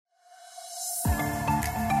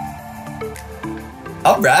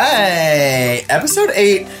All right. Episode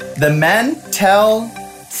 8, the men tell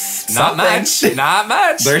Not much. Not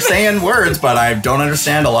much. They're saying words, but I don't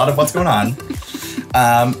understand a lot of what's going on.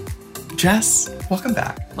 Jess, welcome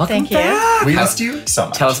back. Thank you. We missed you so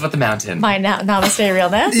much. Tell us about the mountain. My Namaste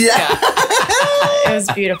realness. Yeah. It was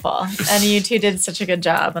beautiful. And you two did such a good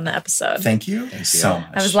job on the episode. Thank you so much.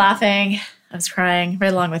 I was laughing. I was crying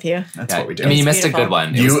right along with you. That's what we do. I mean, you It's missed a beautiful. good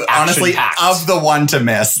one. It You was honestly, action-packed. of the one to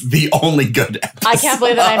miss, the only good episode. I can't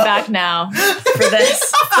believe that I'm back now for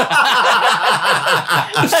this.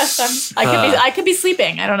 I could be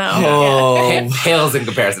sleeping. I don't know. Oh. Pales in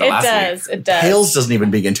comparison to It last does. week. It does. Hales doesn't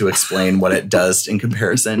even begin to explain what it does in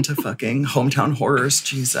comparison to fucking Hometown Horrors.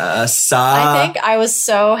 Jesus. I think I was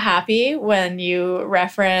so happy when you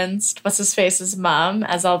referenced what's his face's mom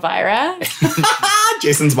as Elvira.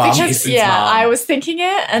 Jason's mom. Because, Jason's yeah, mom. I was thinking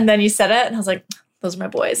it, and then you said it, and I was like, those are my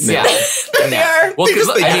boys. Yeah. They are. Well, They just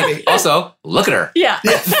because think happy. also, look at her. Yeah.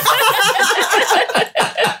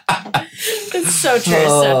 It's so true.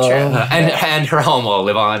 So true. And her home will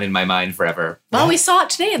live on in my mind forever. Well, we saw it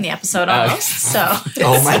today in the episode almost. So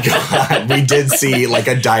Oh my God. We did see like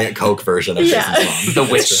a Diet Coke version of Yeah. Jason's mom.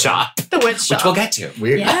 The witch shop, the witch shop. which we'll get to.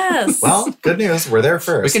 Yes. Well, good news. We're there We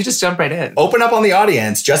first. can just jump right in. Open up on the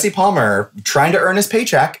audience. Jesse Palmer trying to earn his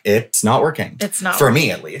paycheck. It's not working. It's not For working.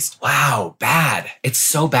 me, at least. Wow, bad. It's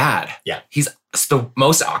so bad. Yeah. He's the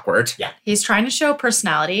most awkward. Yeah. He's trying to show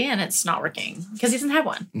personality, and it's not working because he doesn't have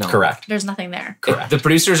one. No. Correct. There's nothing there. Correct. The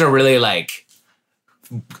producers are really like,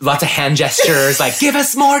 lots of hand gestures, like, give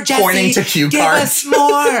us more, Jesse. Pointing to cue give cards. us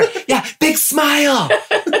more. Yeah, big smile.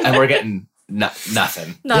 And we're getting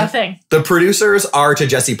nothing. Nothing. The producers are to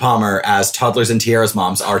Jesse Palmer as Toddlers and Tiaras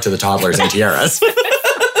moms are to the Toddlers and Tiaras.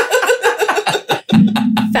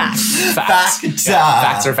 Facts. Facts. Fact.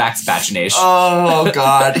 Facts are facts, Batchination. Oh,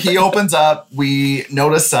 God. He opens up. We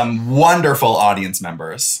notice some wonderful audience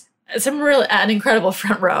members. An incredible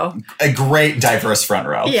front row. A great diverse front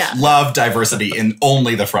row. Yeah. Love diversity in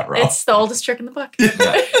only the front row. It's the oldest trick in the book.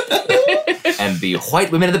 And the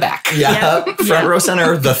white women in the back. Yeah. Yeah. Front row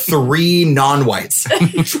center, the 3 non-whites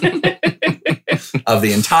of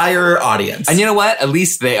the entire audience. And you know what? At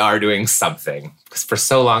least they are doing something. Because for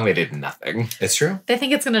so long they did nothing. It's true. They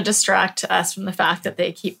think it's going to distract us from the fact that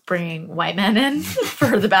they keep bringing white men in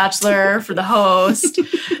for the Bachelor, for the host,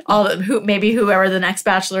 maybe whoever the next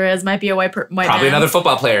Bachelor is might be a white Probably man. another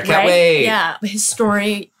football player. Can't Right? wait. Yeah, his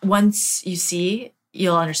story. Once you see,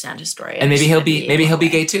 you'll understand his story. And maybe It's he'll gonna be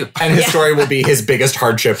gay too. And his Yeah. story will be his biggest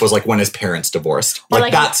hardship was like when his parents divorced. Or Like,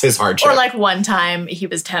 like- that's his hardship. Or like one time he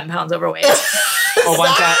was 10 pounds overweight. Or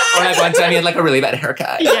one time he had like a really bad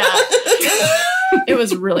haircut. Yeah. It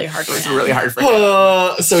was really hard for It was him. really hard for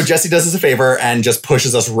him. So Jesse does us a favor and just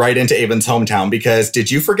pushes us right into Avon's hometown because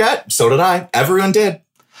did you forget? So did I. Everyone did.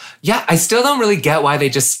 Yeah, I still don't really get why they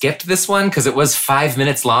just skipped this one because it was 5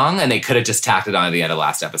 minutes long and they could have just tacked it on at the end of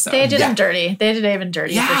last episode. They did Yeah. him dirty. They did Avon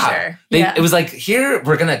dirty for sure. Yeah. It was like, here,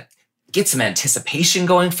 we're going to get some anticipation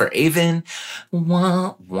going for Avon.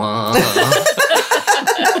 Wah, wah.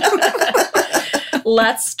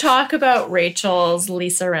 Let's talk about Rachel's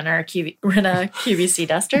Lisa Rinna QVC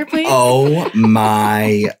duster, please. Oh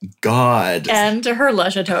my God. And her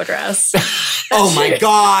Le Chateau dress. Oh my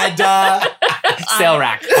God. Sale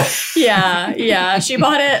rack. Yeah. She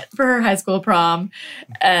bought it for her high school prom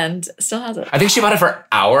and still has it. I think she bought it for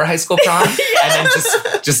our high school prom and then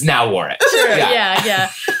just now wore it. Sure,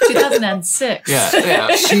 yeah. 2006.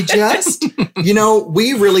 Yeah. She just,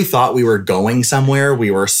 we really thought we were going somewhere.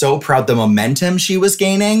 We were so proud the momentum she was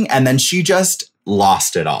gaining, and then she just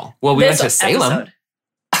lost it all. Well, we This went to Salem. episode.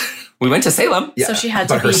 We went to Salem. So she had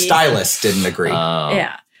to But her be- stylist didn't agree.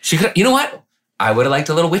 Yeah. She could. You know what? I would have liked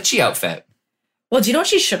a little witchy outfit. Well, do you know what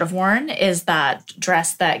she should have worn is that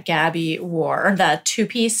dress that Gabby wore, the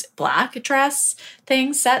 2-piece black dress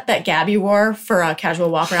set that Gabby wore for a casual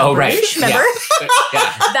walk around. Oh, right. Bruges, remember? Yeah.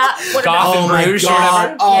 That would have Goth been and my Bruges or God.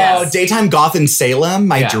 whatever. Oh, Yes. daytime goth in Salem,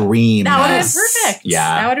 my Yeah. dream. That would have Yes. been perfect.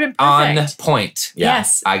 Yeah. That would have been On perfect. point. Yeah.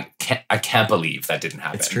 Yes. I can't believe that didn't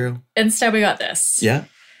happen. It's true. Instead, we got this. Yeah.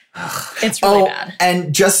 It's really bad.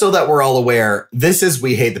 And just so that we're all aware, this is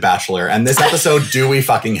We Hate the Bachelor, and this episode, do we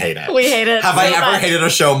fucking hate it? We hate it. Have I so ever much. hated a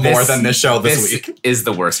show more than this show this week? Is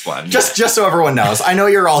the worst one. Just so everyone knows. I know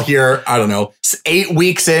you're all here, I don't know, 8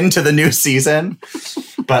 weeks into the new season.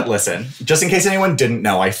 But listen, just in case anyone didn't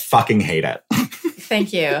know, I fucking hate it.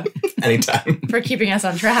 Thank you Anytime. for keeping us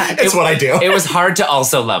on track. It's what I do. It was hard to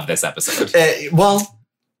also love this episode. Well,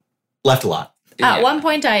 left a lot. At one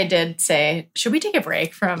point, I did say, should we take a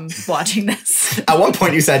break from watching this? At one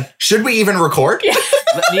point, you said, should we even record?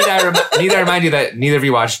 Need I remind you that neither of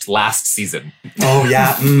you watched last season. Oh,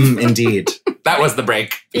 yeah. Indeed. That was the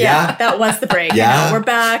break. Yeah. That was the break. Yeah. We're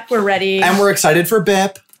back. We're ready. And we're excited for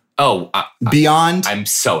BIP. Oh, Beyond. I'm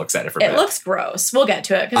so excited for it Bip. looks gross. We'll get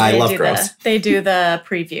to it I because love gross. they do the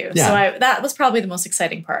preview. Yeah. So that was probably the most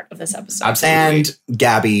exciting part of this episode. Absolutely. And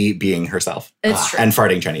Gabby being herself. It's true. And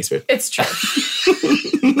farting Chinese food. It's true.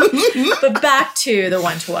 But back to the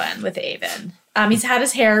one-to-one with Avon. He's had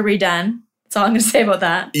his hair redone. That's all I'm going to say about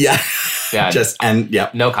that. Yeah. Yeah.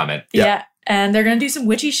 Yep. No comment. Yep. Yeah. And they're going to do some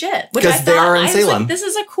witchy shit. Which I Because they thought- are in I was Salem. like, this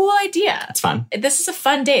is a cool idea. It's fun. This is a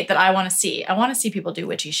fun date that I want to see. I want to see people do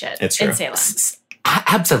witchy shit It's true. in Salem.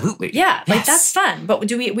 Absolutely. Yeah, like Yes. that's fun. But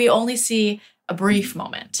do we only see a brief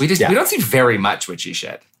moment? We Yeah. don't see very much witchy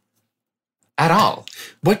shit. At all.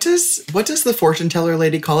 What does the fortune teller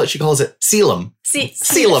lady call it? She calls it Salem.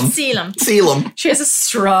 Salem. Salem. She has a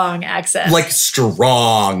strong accent. Like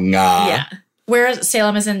strong. yeah. Whereas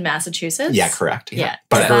Salem is in Massachusetts. Yeah, correct. Yeah.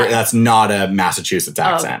 But Is that- that's not a Massachusetts Oh,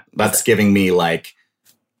 accent. is That's it? giving me like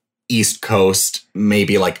East Coast,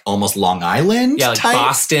 maybe like almost Long Island Yeah, like type.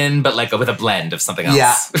 Boston, but like with a blend of something else.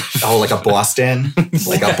 Yeah. Oh, like a Boston.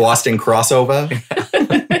 Like a Boston crossover.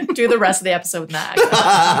 Do the rest of the episode with that.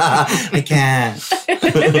 I can't.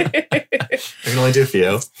 I can only do a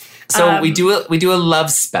few. So we do a love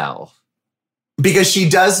spell. Because she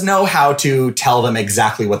does know how to tell them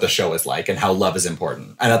exactly what the show is like and how love is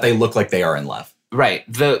important and that they look like they are in love. Right.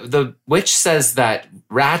 The witch says that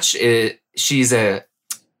Ratch she's a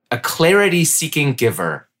clarity seeking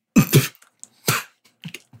giver.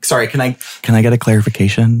 Sorry, can I get a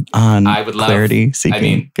clarification on I would love clarity seeking I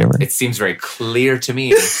mean, giver? it seems very clear to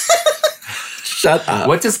me. Shut up.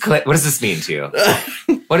 What does this mean to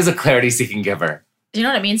you? What is a clarity seeking giver? Do you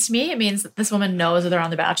know what it means to me? It means that this woman knows that they're on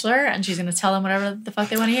The Bachelor and she's going to tell them whatever the fuck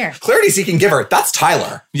they want to hear. Clarity seeking giver. That's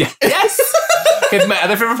Tyler. Yeah. Yes. Okay, my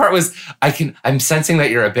other favorite part was I'm sensing that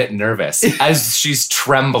you're a bit nervous as she's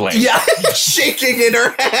trembling. Yeah, shaking in her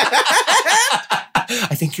hand.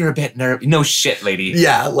 I think you're a bit nervous. No shit, lady.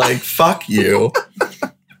 Yeah, like fuck you.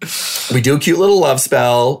 We do a cute little love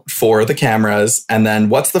spell for the cameras, and then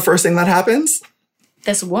what's the first thing that happens?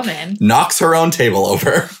 This woman Knocks her own table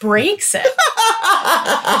over. breaks it.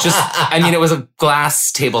 It was a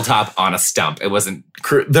glass tabletop on a stump. It wasn't.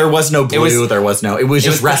 There was no glue. was It was just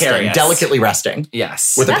was resting, precarious. delicately resting,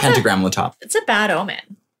 Yes. with a That's pentagram on the top. It's a bad omen.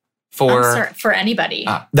 I'm for sorry, for anybody.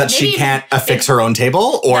 That she Maybe can't affix if- her own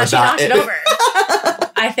table, or that she that knocked it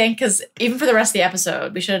over. I think because even for the rest of the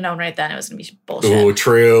episode, we should have known right then it was going to be bullshit. Ooh,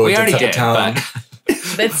 true. we It already set the did, tone.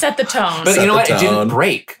 but It set the tone. but Set you know the what? It tone. didn't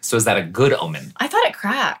break. So is that a good omen? I thought it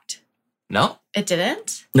cracked. No. It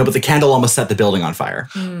didn't? No, but the candle almost set the building on fire.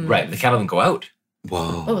 Right. The candle didn't go out.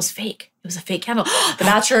 Whoa. Oh, it was fake. It was a fake candle. The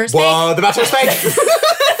Bachelor's fake. Whoa, the Bachelor's fake.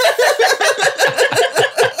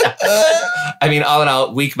 I mean, all in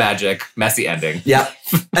all, weak magic, messy ending. Yep.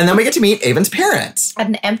 And then we get to meet Avon's parents. At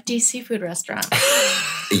an empty seafood restaurant.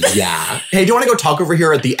 Yeah. Hey, do you want to go talk over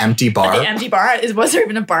here at the empty bar? The empty bar. Was there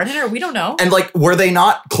even a bartender? We don't know. And like, were they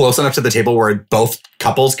not close enough to the table where both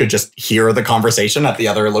couples could just hear the conversation at the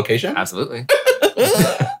other location? Absolutely.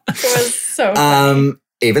 It was so funny.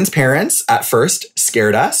 Avon's parents at first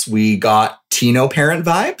scared us. We got Tino parent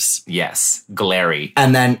vibes Yes. Glary.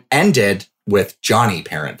 and then ended with Johnny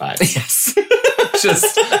parent vibes. Yes.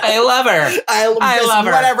 Just, I love her. I just love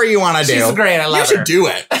her. Whatever you want to do. She's great. I love You should her. do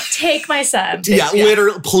it. Take my son. Yeah,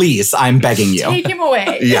 literally. Please, I'm begging you. Take him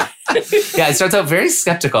away. Yeah. Yeah, it starts out very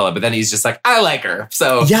skeptical, but then he's just like, I like her.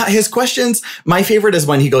 So Yeah, his questions. My favorite is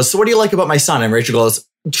when he goes, "So what do you like about my son?" And Rachel goes,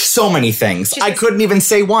 "So many things. She I says- couldn't even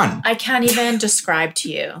say one." I can't even describe to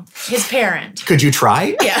you his parent. Could you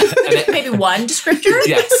try? Yeah. Maybe one descriptor?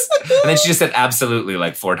 yes. And then she just said absolutely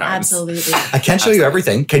like 4 times. Absolutely. I can't show you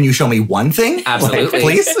everything. Can you show me one thing? Absolutely. Like,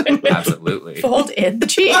 please? Absolutely. Fold in the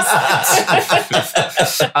cheese.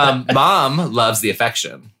 Mom loves the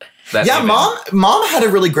affection. that Yeah, Avon- mom had a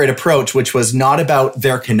really great approach, which was not about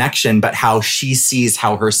their connection, but how she sees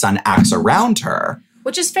how her son acts around her,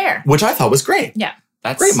 Which is fair. which I thought was great. Yeah.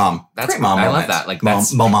 That's Great mom. That's Great mom I love moment. that. Like Mom,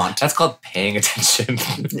 that's moment. That's called paying attention.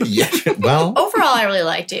 Yeah. Well, Overall, I really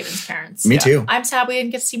liked David's parents. me too. I'm sad we didn't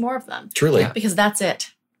get to see more of them. Truly. Yeah. Because that's it.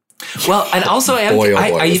 Well, and also Boy, oh boy,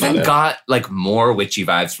 I was even that it. got like more witchy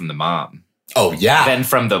vibes from the mom Oh yeah. than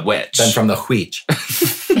from the witch. Then from the witch.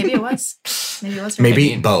 Maybe it was. Maybe it was her. Maybe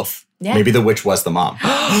mean. both. Yeah. Maybe the witch was the mom.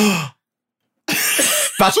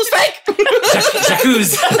 Bachelor's fake.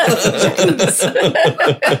 Jacuzzi.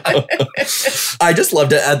 I just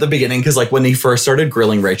loved it at the beginning because, like, when he first started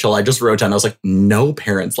grilling Rachel, I just wrote down, I was like, no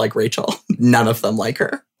parents like Rachel. None of them like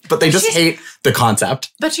her. But they just She's- hate the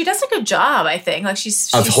concept But she does a good job, I think. Like she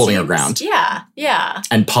holding her seems- ground. Yeah. Yeah.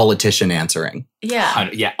 and politician answering. Yeah.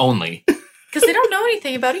 Yeah, only. Because they don't know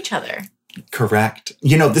anything about each other. Correct.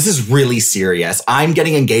 You know, this is really serious. I'm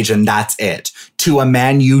getting engaged and that's it. To a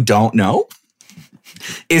man you don't know?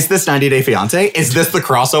 Is this 90 Day Fiance? Is this the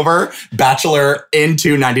crossover Bachelor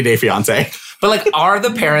into 90 Day Fiance? But like, are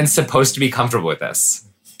the parents supposed to be comfortable with this?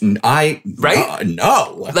 Right?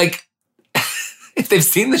 No. Like, if they've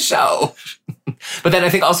seen the show. But then I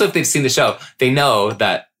think also if they've seen the show, they know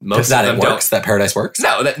that most of them works, that Paradise works?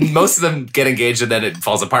 No, that most of them get engaged and then it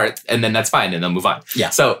falls apart and then that's fine and they'll move on. Yeah.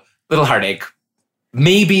 So, little heartache.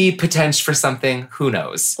 Maybe potential for something. Who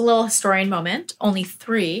knows? A little historian moment. Only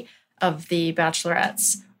 3 of the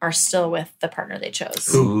bachelorettes are still with the partner they chose.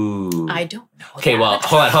 Ooh. I don't know. Okay, that. well,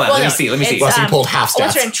 hold on. Well, Let no, me see. it's, You pulled half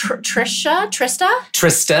What's her stats. name? Trista?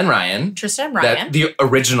 Trista and Ryan. Trista and Ryan. The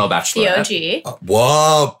original Bachelorette. The OG.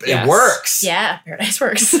 Whoa, Yes. it works. Yeah, Paradise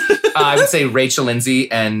works. I would say Rachel Lindsay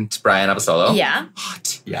and Brian Abasolo. Yeah.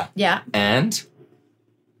 Hot. Yeah. And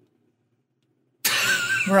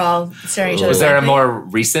We're all staring at each other. was there a blankly. more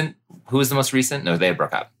recent? Who was the most recent? No, they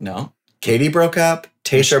broke up. No. Katie broke up.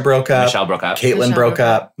 Tasha broke up. Michelle broke up. Caitlyn Michelle broke broke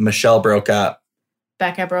up. Michelle broke up.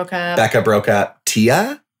 Becca broke up. Becca broke up.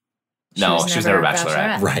 Tia? No, she was never a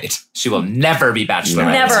Bachelorette. Right. She will never be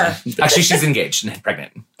Bachelorette. Never. Actually, she's engaged and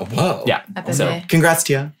pregnant. Whoa. Yeah. Epic So, day. Congrats,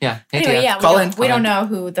 Tia. yeah. Hey, Anyway, Tia. yeah, Call in. we don't know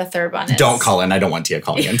who the third one is. Don't call in. I don't want Tia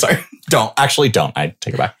calling in. Sorry. Don't. Actually, don't. I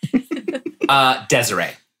take it back. Desiree.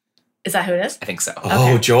 Is that who it is? I think so.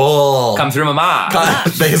 Oh, Joel. Come through, mama.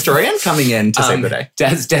 The historian coming in to save the day.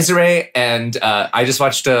 Desiree, and I just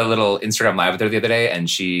watched a little Instagram live with her the other day, and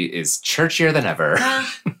she is churchier than ever.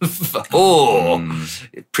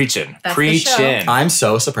 Preaching. That's the show. Preaching. I'm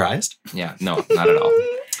so surprised. Yeah, no, not at all.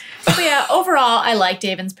 But yeah, overall, I like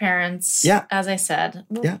David's parents. Yeah. As I said.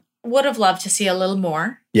 Yeah. Would have loved to see a little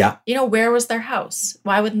more. Yeah. You know, where was their house?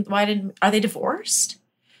 Are they divorced?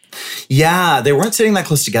 Yeah, they weren't sitting that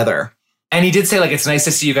close together. And he did say, like, it's nice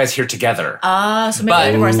to see you guys here together. So maybe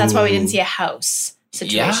they're divorced. That's why we didn't see a house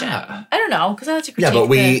situation. Yeah. I don't know, because I like to critique Yeah, but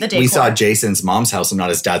we the decor. we saw Jason's mom's house and not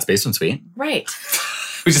his dad's basement suite. Right.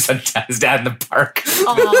 We just had his dad in the park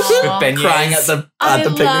Aw. with beignets. Crying at the I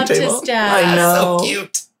picnic loved his table. dad. I know. So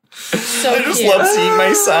cute. So I just cute. love seeing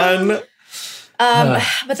my son.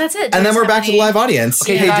 But that's it. And then we're back to the live audience.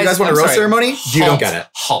 Okay, Hey, do you guys want a I'm roast sorry. ceremony? You don't get it.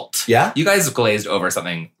 Halt. Yeah? You guys glazed over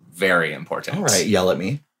something very important. All right, yell at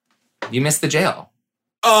me. You missed the jail.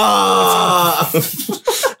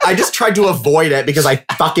 I just tried to avoid it because I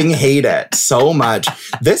fucking hate it so much.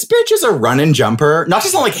 This bitch is a running jumper. Not to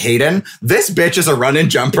sound like Hayden. This bitch is a running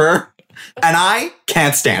jumper. And I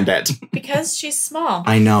can't stand it. Because she's small.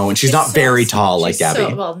 I know. And she's not so very small. tall like She's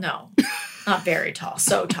Gabby. well, no. Not very tall.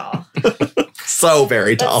 So tall. So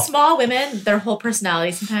very But tall. small women, their whole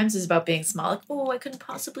personality sometimes is about being small. Like, oh, I couldn't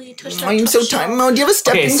possibly touch that. I'm so top shelf. tired. Do you have a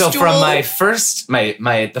stepping Okay, so stool? from my first,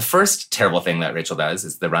 the first terrible thing that Rachel does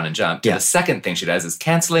is the run and jump. Yeah. The second thing she does is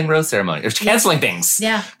canceling rose ceremony. Or canceling things.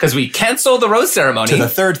 Yeah. Because we canceled the rose ceremony. to the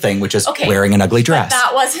third thing, which is Okay. wearing an ugly But dress.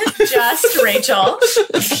 that wasn't just Rachel.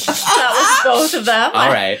 That was both of them. All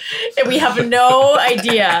right. We have no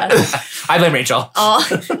idea. I blame Rachel. All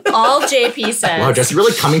JP says. Wow, Jesse,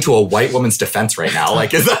 really coming to a white woman's defense right now.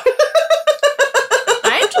 Like, is that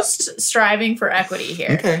I'm just striving for equity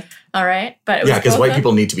here. okay? All right. But it Yeah, was because both white of-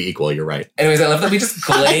 people need to be equal. You're right. Anyways, I love that we just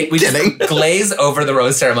kidding. glaze over the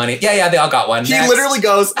rose ceremony. Yeah, they all got one. He Next. literally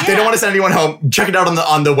goes, they Yeah. don't want to send anyone home. Check it out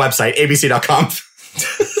on the website, abc.com.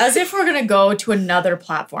 As if we're gonna go to another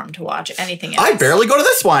platform to watch anything else. I barely go to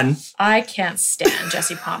this one. I can't stand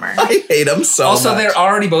Jesse Palmer. I hate him so Also, much. they're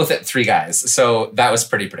already both at 3 guys, so that was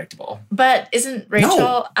pretty predictable. But isn't Rachel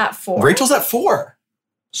No. at 4? Rachel's at 4.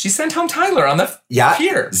 She sent home Tyler on the Yeah.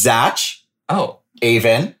 pier. Zach, Oh,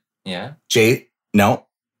 Avon, yeah.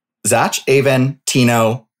 Zach, Avon,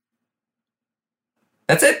 Tino.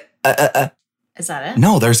 That's it. Is that it?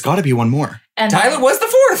 No, there's got to be one more. And Tyler was the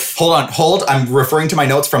 4th. Hold. I'm referring to my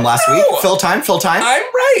notes from last No. week. Fill time. I'm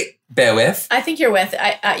right. Bear with. I think you're with.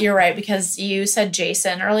 You're right because you said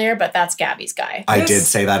Jason earlier, but that's Gabby's guy. I Yes. did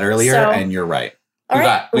say that earlier, So- and you're right. All we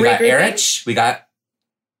right, got regrouping. Eric. We got.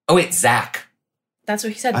 Oh wait, Zach. That's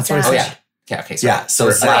what he said. That's what I Zach. Oh said. yeah. Yeah. Okay. Sorry. Yeah, so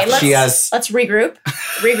We're- Zach, let's- she has... Let's regroup.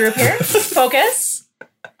 Regroup here. Focus.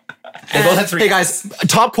 They both had 3. Hey guys,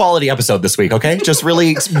 top quality episode this week, okay? Just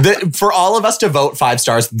really, for all of us to vote 5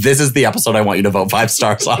 stars, this is the episode I want you to vote 5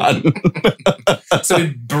 stars on. So we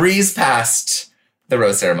breeze past the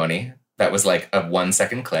rose ceremony. That was like a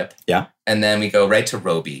 1-second clip. Yeah. And then we go right to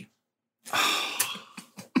Roby.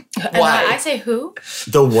 And Why? I say who?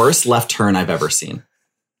 The worst left turn I've ever seen.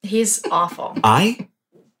 He's awful. I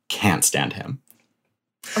can't stand him.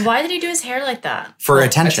 Why did he do his hair like that? For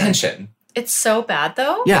attention. Attention. It's so bad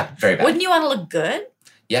though. Yeah. Very bad. Wouldn't you want to look good?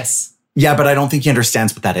 Yes. Yeah, but I don't think he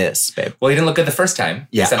understands what that is, babe. Well, he didn't look good the first time.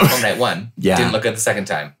 Yeah. He sent him home night one. Yeah. Didn't look good the second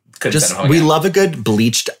time. Couldn't Just send him home we again. love a good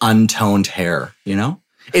bleached, untoned hair, you know?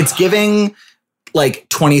 It's giving like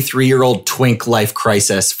 23-year-old twink life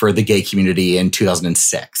crisis for the gay community in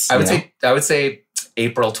 2006. I would say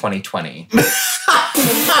April 2020.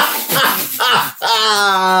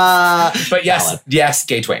 But yes,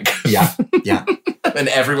 gay twink. Yeah. And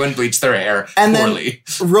everyone bleached their hair And poorly.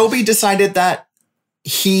 then Roby decided that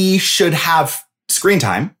he should have screen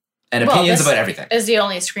time. And Well, opinions this about everything. Is the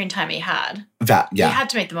only screen time he had. He He had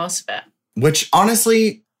to make the most of it. Which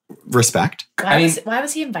honestly, respect. Why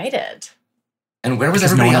was he invited? And where was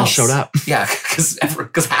Because everybody no one else? else showed up. Yeah,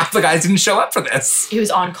 because half the guys didn't show up for this. He was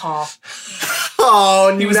on call.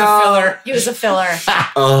 Oh, He was a filler. He was a filler.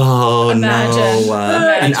 Oh, Imagine. no.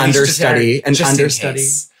 Imagine. An understudy. An Just in understudy.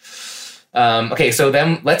 case. Okay, so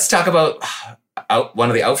then let's talk about one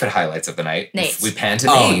of the outfit highlights of the night. Nate. We pan to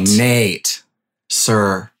Oh, Nate. Nate.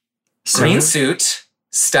 Sir. Green suit,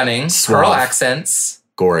 stunning, Suave. pearl accents,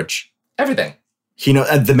 Gorge. everything.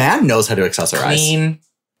 The man knows how to accessorize. Clean,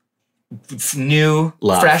 new,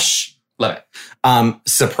 Love. fresh. Love it.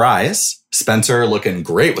 Surprise. Spencer looking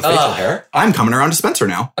great with facial hair. I'm coming around to Spencer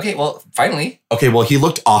now. Okay, well, finally, Okay, well, he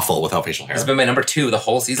looked awful without facial hair. he's been my number 2 the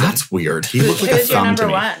whole season. That's weird. He looked like a Who's your thumb number to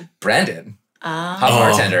me. one? Brandon, hot Oh.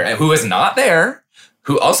 bartender, and who was not there,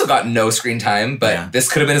 who also got no screen time, but Yeah.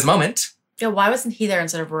 this could have been his moment. Yeah, why wasn't he there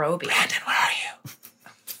instead of Roby? Brandon, where are you?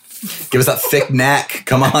 Give us that thick neck.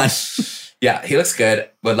 Come on. Yeah, he looks good.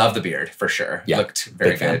 Would love the beard for sure. Yeah, Looked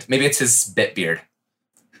very big fan. good. Maybe it's his bit beard.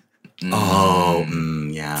 Oh,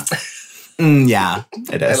 yeah. Yeah,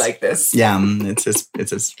 it is. I like this. Yeah, it's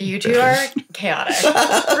his. You two are chaotic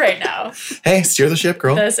right now. Hey, steer the ship,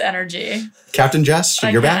 girl. This energy. Captain Jess, I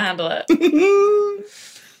you're can't back. handle it.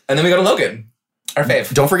 And then we go to Logan, our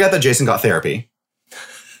fave. Don't forget that Jason got therapy.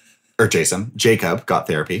 Or Jacob got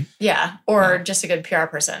therapy. Yeah, or just a good PR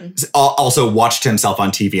person. Also watched himself on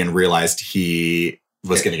TV and realized he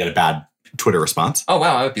was going to get a bad Twitter response. Oh,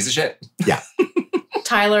 wow, I'm a piece of shit. Yeah.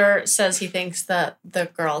 Tyler says he thinks that the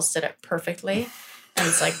girls did it perfectly. And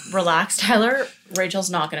it's like, relax, Tyler. Rachel's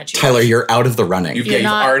not going to choose. Tyler, you're out of the running. You've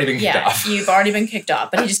already been kicked off. You've already been kicked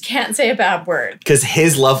off, but he just can't say a bad word. Because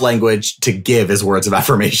his love language to give is words of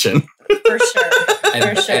affirmation. For sure.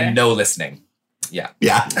 And, For sure. and no listening. Yeah.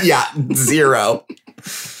 Yeah, 0.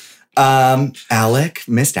 Alec,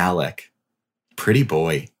 missed Alec. Pretty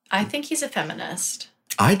boy. I think he's a feminist.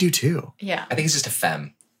 I do too. Yeah. I think he's just a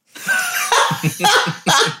femme.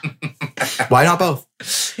 Why not both?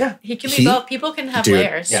 He can be He- both. People can have Dude,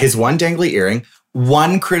 layers. his one dangly earring.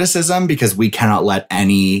 One criticism, because we cannot let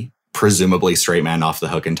any presumably straight man off the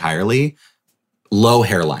hook entirely. Low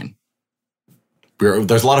hairline.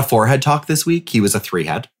 There's a lot of forehead talk this week. He was a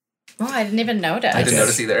 3-head. Oh, I didn't even notice. I didn't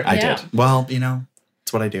notice either. I Yeah. did. Well,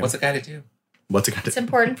 it's what I do. What's a guy to do? What's it got It's to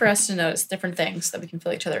important for us to notice different things so that we can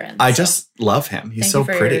fill each other in. I So, just love him. He's thank so you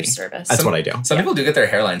for pretty. your service. That's what I do. Some people do get their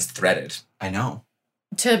hairlines threaded. I know.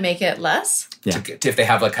 To make it less? Yeah. If they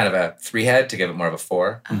have like kind of a 3-head to give it more of a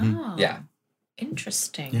 4. Mhm. Oh. Yeah.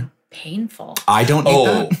 Interesting. Yeah. Painful. I don't need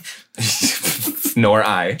Oh. that. Nor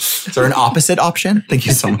I. Is there an opposite option? Thank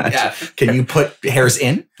you so much. Yeah. Can you put hairs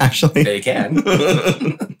in, actually? They can.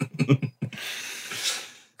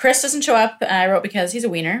 Chris doesn't show up, I wrote because he's a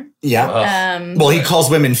wiener. Yeah. Oh. Well, he calls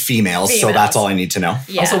women females, so Females. that's all I need to know.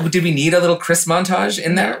 Yeah. Also, did we need a little Chris montage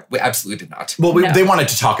in there? We absolutely did not. Well, No. they wanted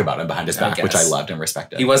to talk about him behind his I back, which I guess. loved and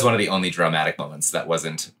respected. He was one of the only dramatic moments that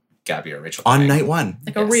wasn't Gabby or Rachel. on crying. night 1.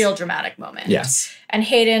 like a Yes. real dramatic moment. Yes. And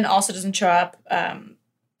Hayden also doesn't show up.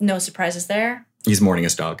 No surprises there. He's mourning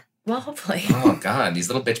his dog. Well, hopefully. Oh, God. These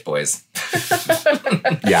little bitch boys.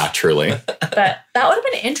 Yeah, truly. But that would have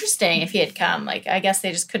been interesting if he had come. Like, I guess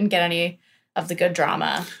they just couldn't get any of the good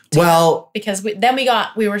drama Well, because we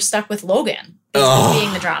were stuck with Logan Ugh.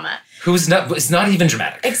 being the drama. It's not even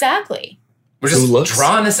dramatic. Exactly. We're Who just looks-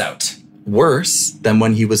 drawing this out. worse than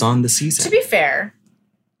when he was on the To season. be fair,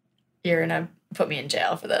 you're gonna put me in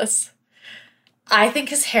jail for this. I think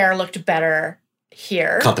his hair looked better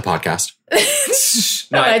here. Cut the podcast.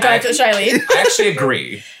 No, I should I leave? I actually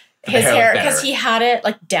agree. The His hair, looked because better. he had it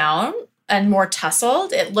like down and more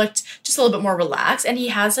tousled. It looked just a little bit more relaxed, and he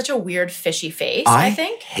had such a weird fishy face. I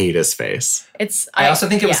think hate his face. it's. I also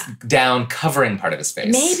think it was yeah. down covering part of his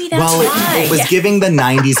face. Maybe that's Well, why. it was yeah. giving the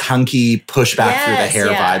 90s hunky pushback through the Yes, hair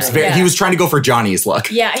yeah, vibes. yeah. He was trying to go for Johnny's look.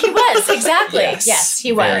 Yeah, he was exactly. yes,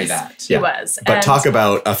 he was. very that. He Yeah. was. But And- talk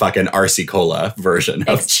about a fucking RC Cola version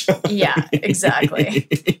of yeah, exactly.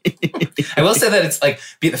 I will say that it's like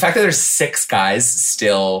the fact that there's 6 guys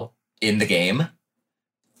still in the game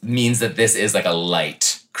means that this is like a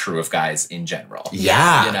light crew of guys in general.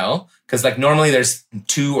 Yeah. You know? Because like normally there's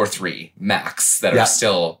 2 or 3 max that Yeah. are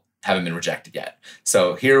still haven't been rejected yet.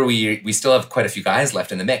 So here we still have quite a few guys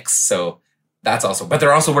left in the mix. So that's also, but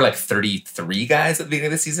there also were like 33 guys at the beginning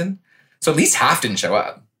of the season. So at least half didn't show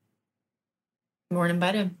up. Weren't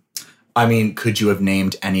invited. I mean, could you have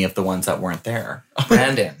named any of the ones that weren't there?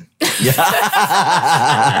 Brandon.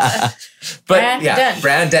 Yeah. But yeah, Brandon.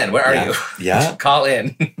 Brandon, where are Yeah. you? Yeah. Call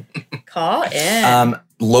in. Call in.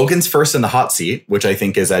 Logan's first in the hot seat, which I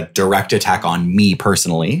think is a direct attack on me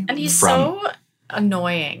personally. And he's so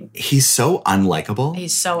annoying. He's so unlikable.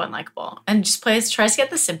 He's so unlikable. And just tries to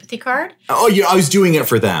get the sympathy card. Oh, yeah, I was doing it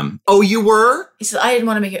for them. Oh, you were? He says, I didn't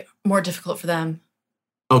want to make it more difficult for them.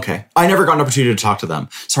 Okay. I never got an opportunity to talk to them.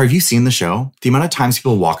 Sorry, have you seen the show? The amount of times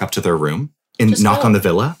people walk up to their room and Just knock go. on the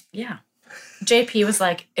villa? Yeah. JP was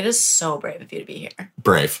like, it is so brave of you to be here.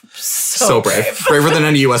 Brave. So brave. Braver than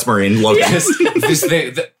any U.S. Marine. Logan.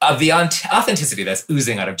 The authenticity that's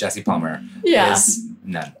oozing out of Jesse Palmer Yeah. is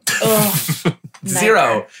none. Ugh.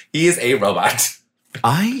 Zero. He is a robot.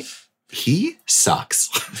 He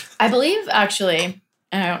sucks. I believe, actually,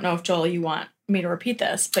 and I don't know if, Joel, you want me to repeat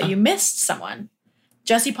this, but you missed someone.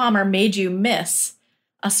 Jesse Palmer made you miss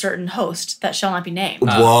a certain host that shall not be named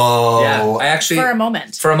Whoa. Yeah, I actually for a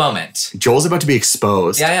moment. For a moment. Joel's about to be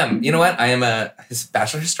exposed. Yeah, I am. You know what? I am a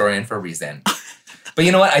bachelor historian for a reason. But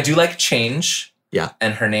you know what? I do like change. Yeah.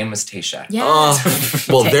 And her name was Tasha. Yeah.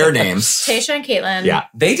 Well, their names. Tasha and Caitlin. Yeah.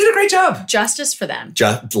 They did a great job. Justice for them.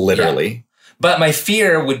 Just literally. But my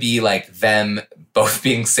fear would be like them both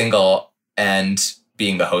being single and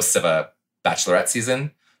being the hosts of a bachelorette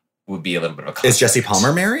season would be a little bit of a conflict. Is Jesse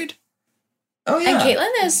Palmer married? Oh, yeah. And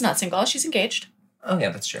Caitlin is not single. She's engaged. Oh, yeah,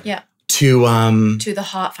 that's true. Yeah. To To the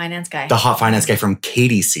hot finance guy. the hot finance guy from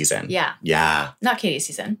Katie's season. Yeah. Yeah. Not Katie's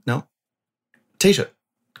season. Tasha.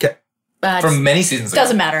 Okay. But From many seasons ago.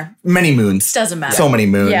 doesn't matter. Many moons. Doesn't matter. So many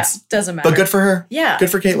moons. Yeah. Doesn't matter. But good for her. Yeah.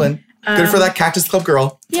 Good for Caitlin. Good for that Cactus Club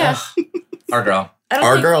girl. Yeah. Our girl.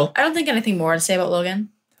 Our girl. I don't think anything more to say about Logan.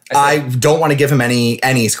 I don't want to give him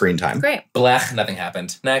any screen time. Great. Blech, nothing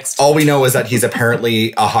happened. Next. All we know is that he's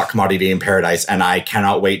apparently a hot commodity in paradise, and I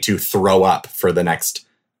cannot wait to throw up for the next,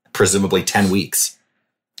 presumably 10 weeks.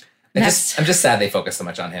 I'm just sad they focused so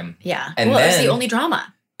much on him. Yeah. And well, it was then- the only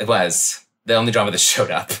drama. It was the only drama that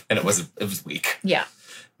showed up, and it was weak. Yeah.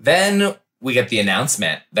 Then we get the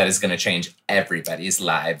announcement that is going to change everybody's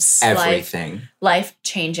lives. Everything. Life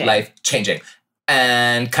changing. Life changing.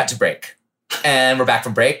 And cut to break. And we're back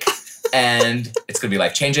from break. And it's going to be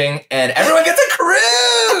life changing. And everyone gets a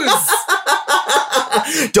cruise.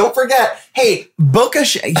 Don't forget, hey,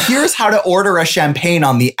 here's how to order a champagne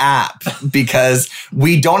on the app, because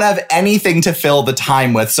we don't have anything to fill the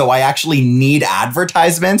time with. So I actually need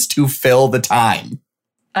advertisements to fill the time.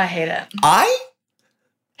 I hate it. I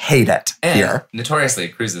hate it And here. notoriously,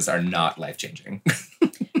 cruises are not life changing.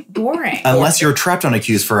 Boring. Unless you're trapped on a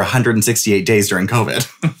cruise for 168 days during COVID,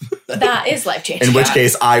 That is life changing. in which Yeah.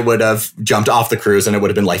 case I would have jumped off the cruise and it would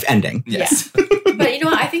have been life ending. Yes. But you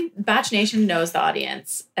know what? I think Batch Nation knows the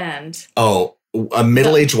audience and Oh, a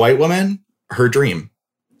middle-aged white woman, her dream.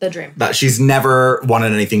 the dream. That she's never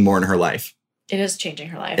wanted anything more in her life. It is changing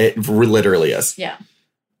her life. It literally is. Yeah.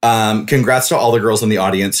 Congrats to all the girls in the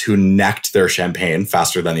audience who necked their champagne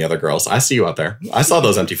faster than the other girls. I see you out there. I saw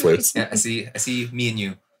those empty flutes. Yeah, I see me and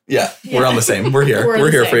you. Yeah, we're on the same. We're here. We're We're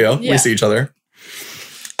the here same. for you. Yeah. We see each other.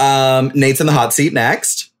 Nate's in the hot seat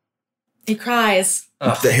next. He cries.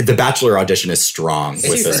 Ugh. The Bachelor audition is strong with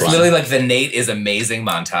It's this one. literally like the Nate is amazing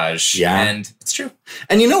montage. Yeah. And it's true.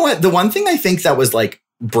 And you know what? The one thing I think that was like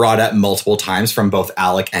brought up multiple times from both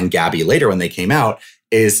Alec and Gabby later when they came out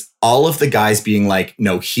is all of the guys being like,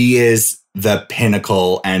 no, he is the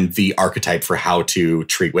pinnacle and the archetype for how to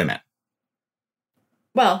treat women.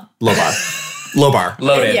 Well, Low bar. Low bar.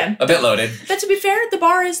 Loaded. Yeah. A bit loaded. but to be fair, the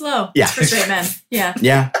bar is low. Yeah. For straight men. Yeah.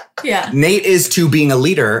 Yeah. Yeah. Nate is to being a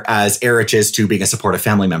leader as Erich is to being a supportive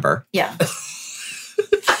family member. Yeah. Correct.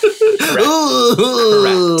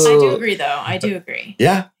 I do agree, though. I do agree.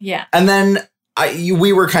 Yeah. Yeah. And then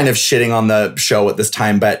we were kind of shitting on the show at this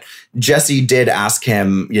time, but Jesse did ask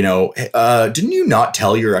him, didn't you not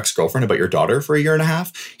tell your ex-girlfriend about your daughter for a year and a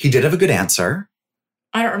half? He did have a good answer.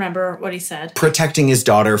 I don't remember what he said. Protecting his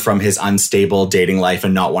daughter from his unstable dating life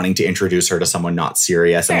and not wanting to introduce her to someone not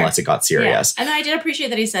serious Fair. unless it got serious. Yeah. And I did appreciate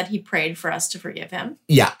that he said he prayed for us to forgive him.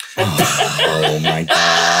 Yeah. Oh my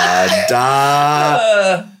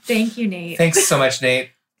God. Thank you, Nate. Thanks so much, Nate.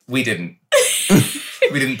 We didn't.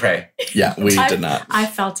 We didn't pray. Yeah, we did not. I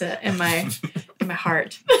felt it in my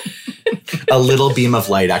heart. A little beam of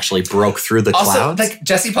light actually broke through the Also, clouds. like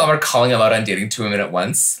Jesse Palmer calling him out on dating 2 women at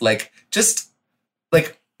once. Like, just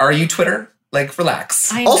like, are you Twitter? Like,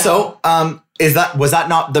 relax. I know. Also, was that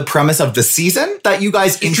not the premise of the season that you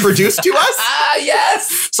guys introduced to us?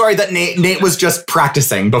 Yes. Sorry, that Nate was just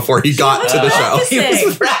practicing before he got to the show. practicing. He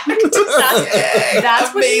was practicing.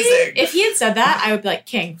 That's what amazing. if he had said that, I would be like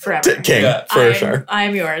king forever. King, Yeah, for sure.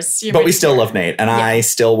 I'm yours. You're But my we still supporter. love Nate. And I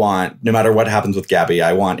still want, no matter what happens with Gabby,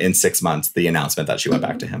 I want in 6 months the announcement that she went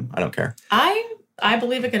back to him. I don't care. I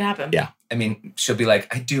believe it could happen. Yeah. I mean, she'll be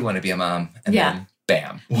like, I do want to be a mom. And then,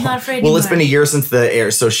 bam. I'm not afraid. Well, it's been a anymore. year since the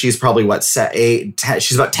air, so she's probably what, 8, 10,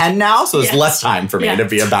 she's about 10 now, so there's Yeah. less time for me Yeah. to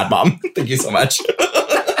be a bad mom. Thank you so much.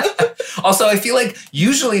 Also, I feel like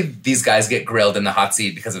usually these guys get grilled in the hot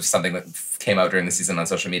seat because of something that came out during the season on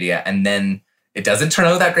social media, and then it doesn't turn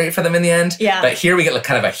out that great for them in the end. Yeah. But here we get like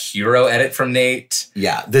kind of a hero edit from Nate.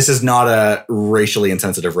 Yeah, this is not a racially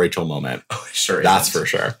insensitive Rachel moment. Oh, sure. That's isn't. for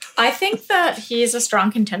sure. I think that he's a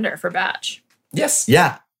strong contender for Batch. Yes.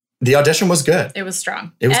 Yeah, the audition was good. It was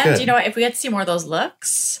strong. It was and good. you know what? If we get to see more of those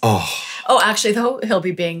looks. Oh, Oh, actually, though, he'll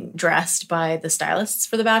be being dressed by the stylists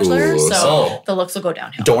for The Bachelor. Ooh, so so- the looks will go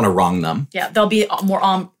downhill. don't want to wrong them. Yeah, there'll be more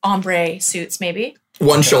ombre suits, maybe.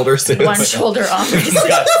 One shoulder suits. One shoulder ombre Oh my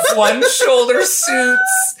God. suits. One shoulder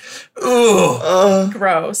suits. Ooh.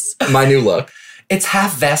 Gross. My new look. It's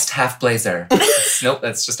half vest, half blazer. Nope,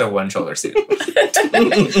 that's just a one shoulder suit.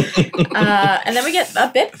 And then we get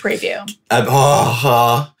a BIP preview.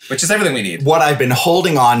 Which is everything we need. What I've been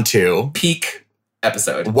holding on to, Peak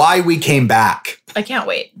episode. why we came back. I can't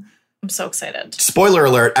wait. I'm so excited. Spoiler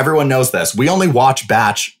alert, everyone knows this. We only watch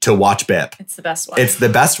Batch to watch BIP. It's the best one. It's the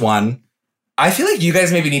best one. I feel like you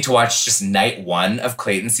guys maybe need to watch just night 1 of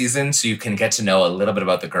Clayton season so you can get to know a little bit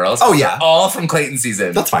about the girls. Oh, yeah. They're all from Clayton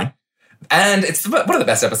season. That's fine. And it's one of the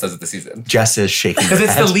best episodes of the season. Jess is shaking Because her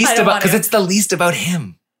it's head. the least I don't about want to. because it's the least about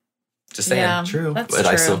him. Just saying. Yeah. True. That's But I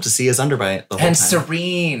true. still have to see his underbite the whole And time.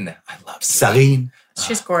 Serene. I love Serene. Serene.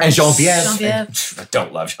 She's gorgeous. And Genevieve. Genevieve. I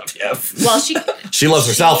don't love Genevieve. Well, she She loves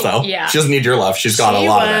herself, though. Yeah. She doesn't need your love. She's got a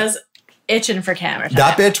lot of was itching for camera time. it.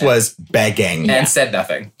 That bitch was begging. Yeah. And said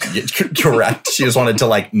nothing. Correct. She just wanted to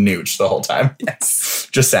like nooch the whole time. Yes.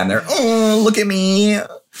 Just stand there. Oh, look at me.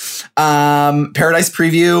 Paradise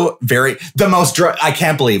preview. I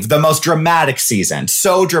can't believe the most dramatic season.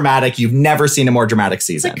 So dramatic. You've never seen a more dramatic It's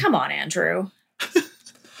season. like, come on, Andrew.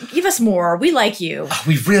 Give us more. We like you.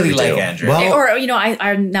 We really We like do. Andrew. Well- Or, now I'm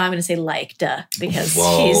going to say like, duh, because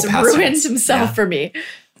Whoa, he's past ruined tense. himself Yeah. for me.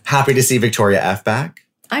 Happy to see Victoria F back.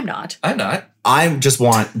 I'm not. I'm not. I just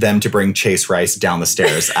want them to bring Chase Rice down the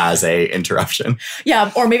stairs as a interruption.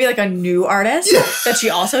 Yeah, or maybe like a new artist that she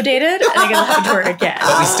also dated, and I get to listen to her again.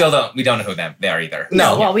 But we don't know who they are either.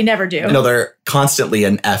 No. Well, we never do. No, they're constantly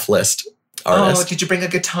an F list Oh, artist. did you bring a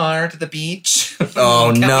guitar to the beach?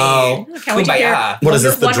 Oh, Can no. we? Can't wait to hear Kumbaya. What is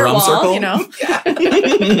this, the drum Wonderwall, circle? You know, Yeah.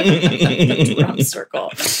 drum circle.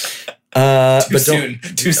 Too but soon.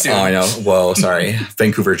 Too soon. Oh, I know. Whoa, sorry.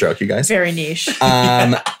 Vancouver joke, you guys. Very niche.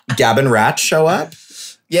 Gab and Rat show up,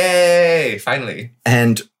 Yay! Finally.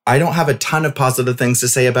 and I don't have a ton of positive things to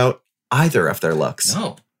say about either of their looks.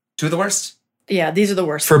 No. 2 of the worst. Yeah, these are the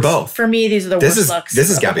worst For looks. both. For me, these are the This worst is- looks. this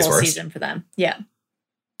is of the Gabby's whole worst. season for them. Yeah,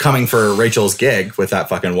 Coming for Rachel's gig with that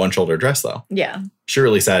fucking one shoulder dress, though. yeah. She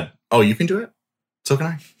really said, "Oh, you can do it. So can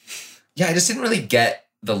I." Yeah, I just didn't really get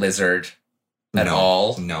the lizard at No.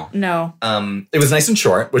 all. No. No. It was nice and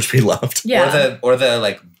short, which we loved. Yeah. Or the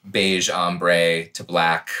like beige ombre to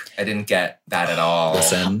black. I didn't get that at all.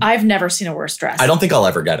 Listen, I've never seen a worse dress. I don't think I'll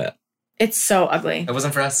ever get it. It's so ugly. It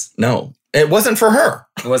wasn't for us. No, it wasn't for her.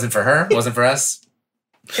 It wasn't for her. It wasn't for us.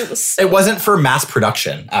 It was. So It wasn't for mass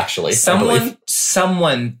production, actually. I believe.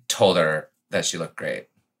 Someone told her that she looked great.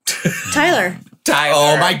 Tyler. Tyler.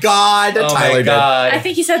 Oh my God, Oh Tyler my did. God. I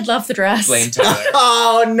think he said love the dress. Blame Tyler.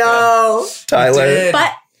 Oh no, Tyler. did.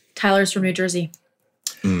 But Tyler's from New Jersey.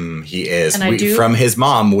 He is. And I do- From his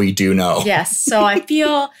mom, we do know. Yes. So I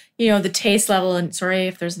feel, the taste level, and sorry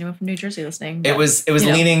if there's anyone from New Jersey listening. It but- was you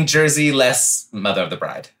know. leaning Jersey, less Mother of the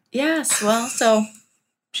Bride. Yes. Well, so.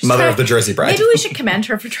 she's Mother trying- of the Jersey Bride. Maybe we should commend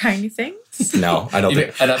her for trying new things. No, I don't You think.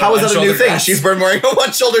 mean another How is that a new one-shoulder thing? dress? She's been wearing a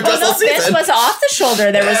one-shoulder Oh, dress no, all this season. was off the shoulder.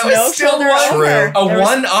 There was That was no still shoulder one. over. True. A There was-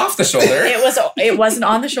 one off the shoulder. It wasn't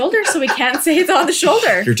on the shoulder, so we can't say it's on the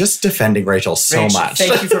shoulder. You're just defending Rachel so Rach, much.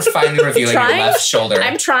 Thank you for finally revealing your Trying- left shoulder.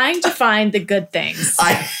 I'm trying to find the good things.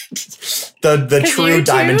 The 'Cause true you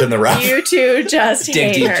diamond two- in the rough. You two just Dig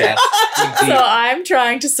hate deep, her. Jeff. Dig deep. So I'm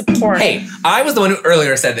trying to support. Hey, I was the one who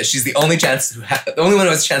earlier said that she's the only the only one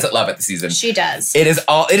who has a chance at love at the season. She does. It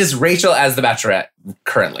is Rachel as the Bachelorette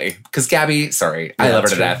currently. Because Gabby, sorry, I Yeah, love her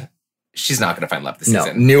that's to true. death. She's not going to find love this No,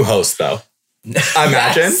 season. new host though.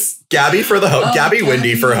 Imagine. Yes. Gabby for the Gabby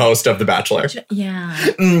Windy for host of The Bachelor.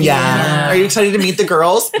 Yeah. Yeah. Are you excited to meet the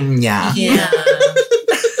girls? Yeah. Yeah.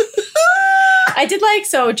 I did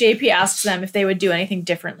so JP asks them if they would do anything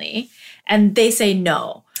differently, and they say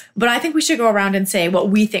no. But I think we should go around and say what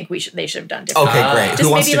we think they should have done differently. Okay, great. Who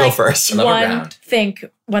wants to go first?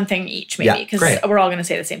 One thing each, maybe, because we're all going to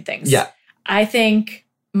say the same things. Yeah. I think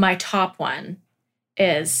my top one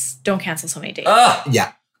is don't cancel so many dates.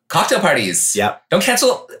 Yeah. Cocktail parties. Yeah. Don't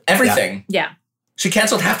cancel everything. Yeah. She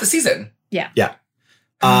canceled half the season. Yeah. Yeah.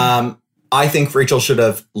 I think Rachel should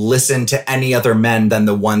have listened to any other men than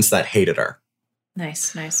the ones that hated her.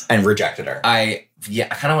 Nice. And rejected her. I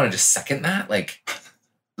kind of want to just second that.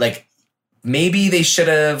 Like maybe they should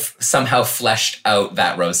have somehow fleshed out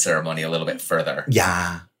that rose ceremony a little bit further.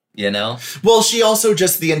 Yeah. You know? Well, she also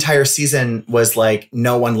just the entire season was like,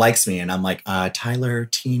 no one likes me. And I'm like, Tyler,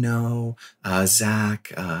 Tino,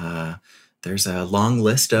 Zach, there's a long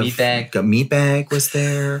list of... Meatbag was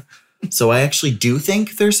there. So I actually do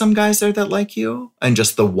think there's some guys there that like you. And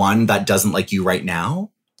just the one that doesn't like you right now.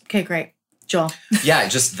 Okay, great. Joel. Yeah,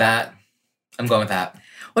 just that. I'm going with that.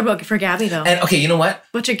 What about for Gabby, though? And okay, you know what?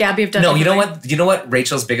 What should Gabby have done? No, you know what? You know what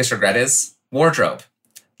Rachel's biggest regret is? Wardrobe.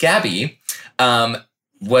 Gabby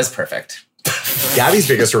was perfect. Gabby's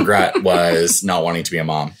biggest regret was not wanting to be a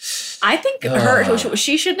mom. I think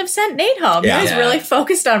she shouldn't have sent Nate home. Yeah. He was really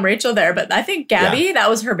focused on Rachel there, but I think Gabby, that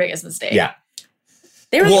was her biggest mistake. Yeah.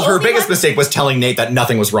 Her biggest mistake was telling Nate that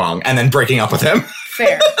nothing was wrong and then breaking up with him.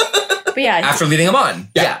 Fair. But yeah. After leading him on.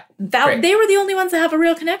 Yeah. They were the only ones that have a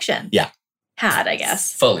real connection. Yeah. Had, I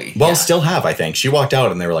guess. Fully. Well, still have, I think. She walked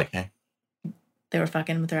out and they were like, hey. They were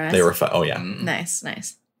fucking with their eyes? They were oh, yeah. Nice.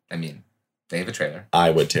 I mean, they have a trailer.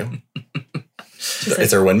 I would too.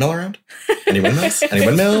 Is there a windmill around? Any windmills? Any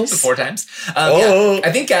windmills? 4 times. Oh.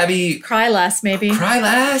 I think Gabby... Cry less, maybe. Cry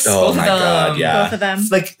less. Oh, Both my of them. God, yeah. Both of them.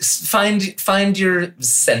 Like, find your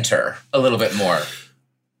center a little bit more.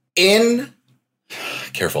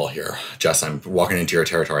 Careful here, Jess, I'm walking into your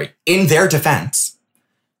territory. In their defense.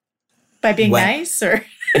 By being nice, or?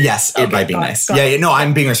 Yes, by being nice. Yeah, no,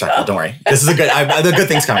 I'm being respectful. Don't worry. This is the good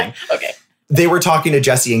thing's coming. Okay. They were talking to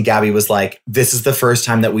Jesse and Gabby was like, this is the first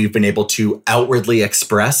time that we've been able to outwardly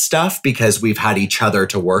express stuff because we've had each other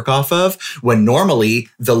to work off of, when normally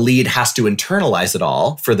the lead has to internalize it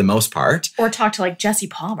all for the most part. Or talk to Jesse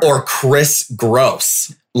Palmer. Or Chris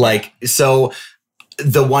Gross. So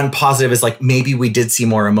the one positive is maybe we did see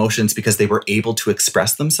more emotions because they were able to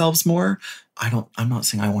express themselves more. I'm not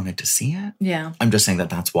saying I wanted to see it. Yeah. I'm just saying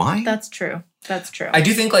that's why. That's true. I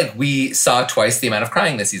do think we saw twice the amount of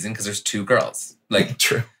crying this season because there's 2 girls.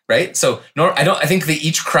 True. Right? So I think they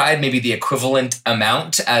each cried maybe the equivalent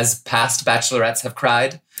amount as past bachelorettes have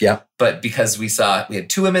cried. Yeah. But because we had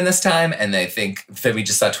 2 women this time, and I think that we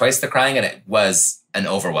just saw twice the crying, and it was an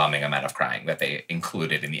overwhelming amount of crying that they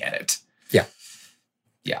included in the edit. Yeah.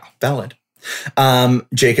 Yeah. Valid.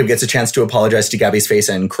 Jacob gets a chance to apologize to Gabby's face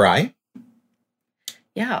and cry.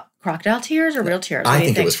 Yeah. Crocodile tears or real tears? I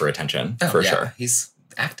think it was for attention, for sure. He's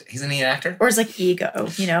an actor. Or it's ego,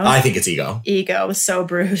 I think it's ego. Ego was so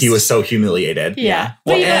bruised. He was so humiliated. Yeah.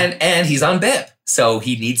 Well, and he's on BIP, so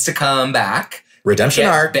he needs to come back. Redemption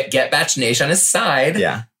arc. Get Batch Nation on his side.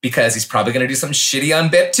 Yeah. Because he's probably going to do something shitty on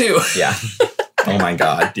BIP too. Yeah. Oh my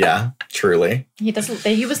God. Yeah. Truly. He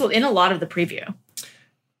was in a lot of the preview.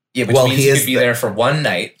 Yeah, which means he could be there for one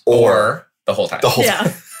night or the whole time.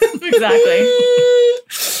 Yeah. Exactly.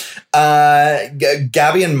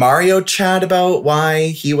 Gabby and Mario chat about why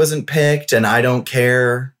he wasn't picked and I don't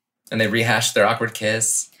care. And they rehashed their awkward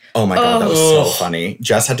kiss. Oh my God, that was so funny.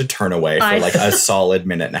 Jess had to turn away for a solid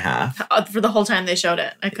minute and a half. For the whole time they showed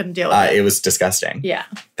it. I couldn't deal with it. It was disgusting. Yeah.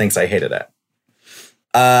 Thinks I hated it.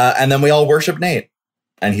 And then we all worship Nate.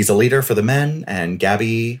 And he's a leader for the men. And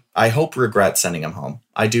Gabby, I hope, regrets sending him home.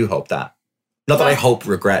 I do hope that. Not that I hope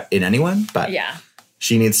regret in anyone, but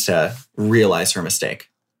she needs to realize her mistake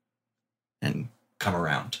and come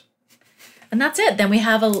around. And that's it. Then we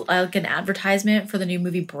have an advertisement for the new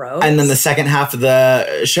movie Bros. And then the second half of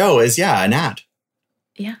the show is, an ad.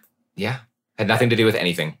 Yeah. Yeah. Had nothing to do with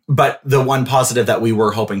anything. But the one positive that we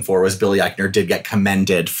were hoping for was Billy Eichner did get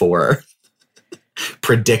commended for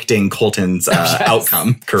predicting Colton's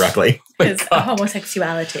outcome correctly. His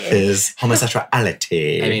homosexuality. His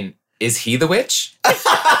homosexuality. I mean, is he the witch?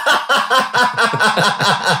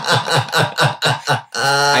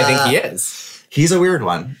 I think he is. He's a weird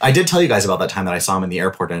one. I did tell you guys about that time that I saw him in the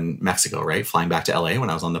airport in Mexico, right? Flying back to LA when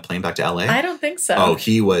I was on the plane back to LA. I don't think so. Oh,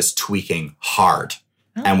 he was tweaking hard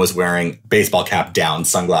and was wearing baseball cap down,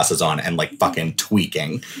 sunglasses on, and fucking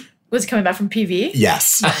tweaking. Was it coming back from PV?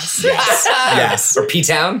 Yes. Nice. Yes. Or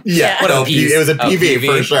P-Town? Yeah. Yeah. No, it was a PV,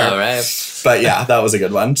 for sure. All right. But yeah, that was a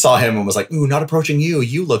good one. Saw him and was like, ooh, not approaching you.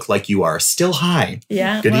 You look like you are still high.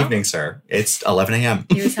 Yeah. Good well, evening, sir. It's 11 a.m.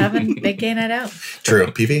 He was having big gay night out. True.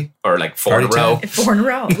 PV. Or like 4 in a Party row. time. 4 in a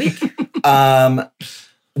row a week.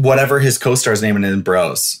 Whatever his co-star's name in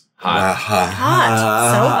Bros. Hot.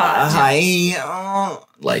 Hot. So hot.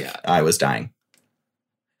 Like, I was dying.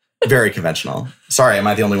 Very conventional. Sorry, am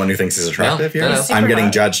I the only one who thinks he's attractive No, here? no, no. I'm Super getting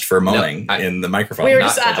hot. judged for moaning No, in the microphone. We were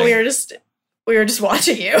not just judging. we were just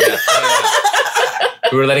watching you. Yeah.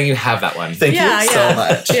 We were letting you have that one. Thank Yeah, you so yeah.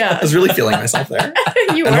 much. Yeah. I was really feeling myself there.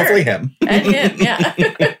 You And were. hopefully him. And him, yeah.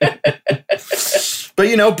 But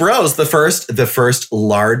you know, Bros, the first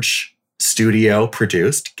large studio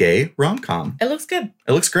produced gay rom-com. It looks good.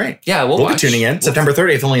 It looks great. Yeah, we'll We'll watch. be tuning in. September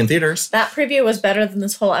 30th, only in theaters. That preview was better than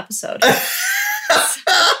this whole episode.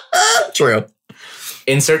 True.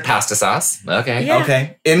 Insert pasta sauce. Okay. Yeah.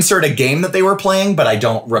 Okay. Insert a game that they were playing, but I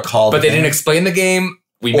don't recall. But the they didn't game. explain the game.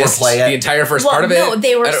 We Or missed play it. the entire first Well, part of no, it.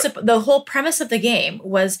 they were I don't- the whole premise of the game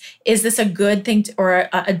was: is this a good thing or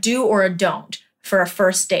a do or a don't for a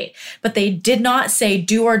first date? But they did not say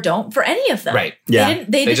do or don't for any of them. Right. Yeah.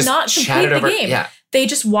 They did just not complete chatted the over- game. Yeah. They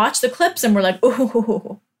just watched the clips and were like,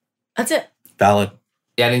 "Ooh, that's it." Valid.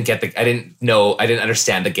 Yeah, I didn't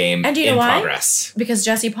understand the game And do you know in why? progress. Because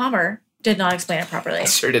Jesse Palmer did not explain it properly I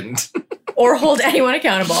sure didn't. or hold anyone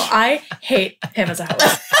accountable. I hate him as a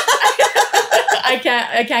host.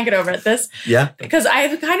 I can't get over it. This Yeah. because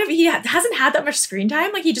he hasn't had that much screen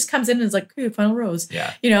time. Like he just comes in and is like, "Hey, final rose,"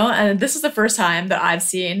 Yeah. you know. And this is the first time that I've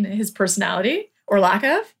seen his personality or lack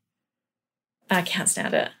of. I can't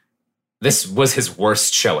stand it. This was his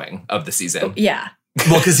worst showing of the season. Yeah.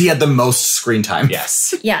 Well, because he had the most screen time.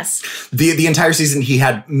 Yes. Yes. The entire season, he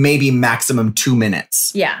had maybe maximum 2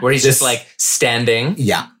 minutes. Yeah. Where he's This- just like standing,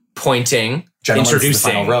 Yeah. pointing, Gentlemen's the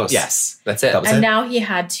introducing. final rose. Yes, that's it. That was And it. now he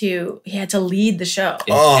had to lead the show,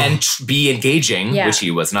 Oh. And be engaging, Yeah. which he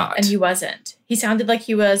was not. and he wasn't. He sounded like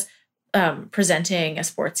he was presenting a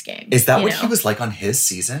sports game. Is that you what know? he was like on his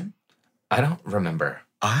season? I don't remember.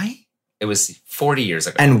 It It was 40 years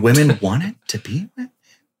ago. and women wanted to be with.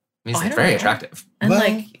 he's I don't very know. attractive. And Well,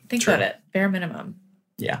 like, think true. about it, bare minimum.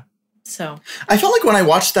 Yeah. So I felt like when I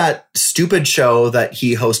watched that stupid show that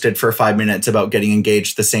he hosted for 5 minutes about getting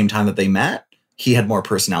engaged the same time that they met, he had more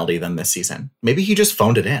personality than this season. Maybe he just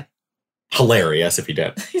phoned it in. Hilarious if he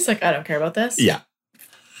did. he's like, I don't care about this. Yeah.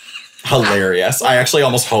 Hilarious. I actually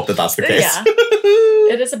almost hope that that's the case. Yeah.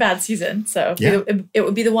 It is a bad season, so Yeah. it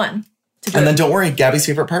would be the one to do And it. then don't worry, Gabby's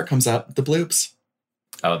favorite part comes up, the bloops.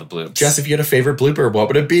 Oh, the bloops. Jess, if you had a favorite blooper, what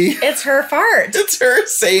would it be? It's her fart. It's her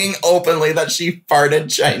saying openly that she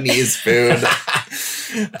farted Chinese food.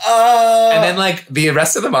 And then like the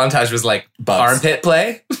rest of the montage was like Bugs. armpit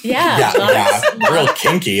play. Yeah. yeah, lots- yeah, real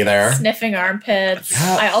kinky there. Sniffing armpits.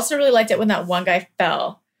 Yeah. I also really liked it when that one guy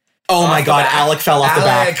fell. Oh my Off the God, back. Alec fell off the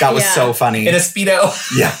back. Alec, That was yeah. so funny. In a Speedo.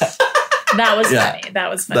 Yeah, That was Yeah. funny. That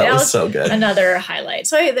was funny. that was so good. another highlight.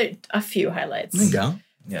 So there a few highlights. There you go.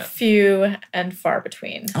 Yeah. Few and far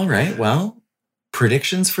between. All right, well,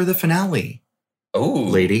 predictions for the finale. Oh,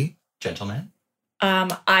 Lady, gentlemen.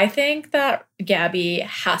 I think that Gabby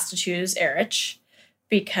has to choose Erich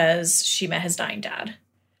because she met his dying dad.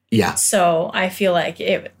 Yeah, So I feel like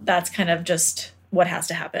that's kind of just what has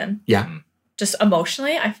to happen. yeah. Just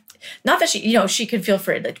emotionally, not that she could feel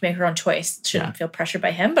free to make her own choice. Shouldn't Yeah. feel pressured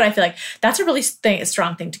by him, but I feel like that's a really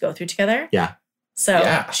strong thing to go through together. Yeah. So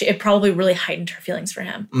Yeah. it probably really heightened her feelings for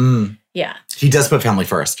him. Mm. Yeah. He does put family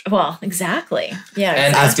first. Well, exactly. Yeah.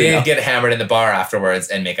 and As we they know. did get hammered in the bar afterwards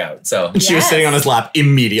and make out. So And she was Yes. sitting on his lap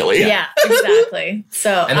immediately. yeah, exactly.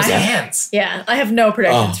 So and those I hands. yeah, I have no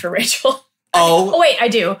predictions Oh. for Rachel. Oh. Oh wait, I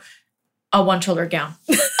do. A one-shoulder gown.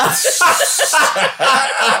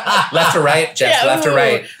 Left or right, Jess? Left or ooh.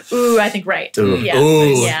 right? Ooh, I think right. Ooh, Yeah.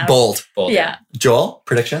 Ooh, Yeah. bold. Bold. Yeah. Joel,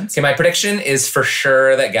 predictions? Okay, my prediction is for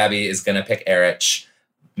sure that Gabby is going to pick Erich,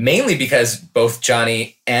 mainly because both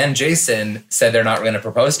Johnny and Jason said they're not going to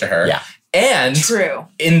propose to her. Yeah. And True.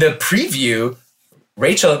 in the preview,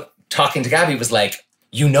 Rachel talking to Gabby was like,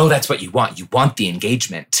 you know that's what you want. You want the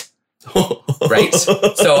engagement. Right?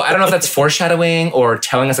 So I don't know if that's foreshadowing or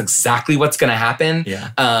telling us exactly what's going to happen. Yeah.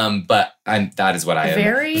 But that is what I am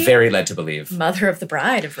Very- very led to believe. Mother of the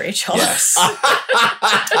bride of Rachel. Yes.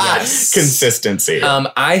 Yes. Consistency.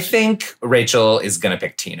 I think Rachel is going to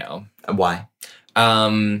pick Tino. Why?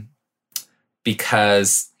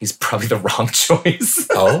 Because he's probably the wrong choice.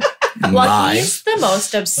 Oh, Well, my. he's the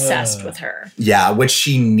most obsessed with her. Yeah, which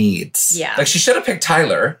she needs. Yeah. Like she should have picked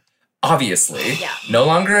Tyler, obviously. Yeah. No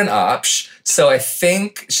longer an option. So I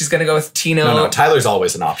think she's going to go with Tino. No, Tyler's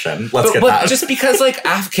always an option. Let's get But that. just because, like,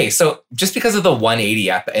 okay, so just because of the 180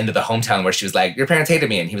 at the end of the hometown where she was like, your parents hated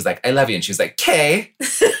me. And he was like, I love you. And she was like, K.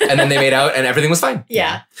 And then they made out and everything was fine.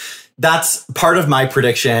 Yeah. That's part of my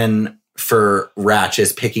prediction for Ratch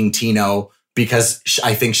is picking Tino because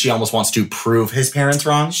I think she almost wants to prove his parents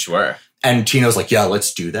wrong. Sure. And Tino's like, yeah,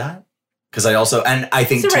 let's do that. Because I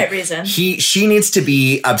think It's the right reason. she needs to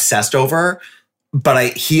be obsessed over,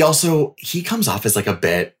 but he comes off as like a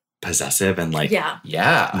bit possessive and like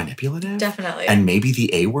Yeah. manipulative. Definitely. And maybe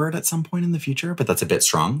the A word at some point in the future, but that's a bit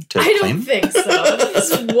strong to I claim. don't think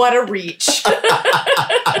so. What a reach.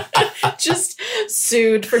 Just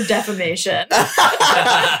sued for defamation.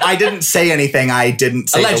 I didn't say anything. I didn't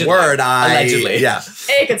say Allegedly. the word. Allegedly. Yeah.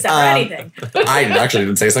 It could stand for anything. I actually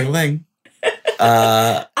didn't say a single thing.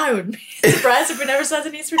 I would be surprised if we never saw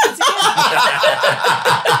Denise Richards again.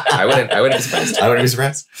 I wouldn't be surprised. I wouldn't be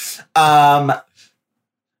surprised.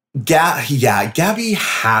 Gabby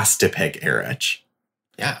has to pick Erich.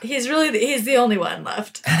 Yeah. He's the only one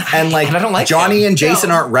left. And like I don't like Johnny him. and Jason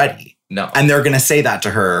No. aren't ready. No. And they're going to say that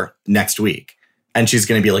to her next week. And she's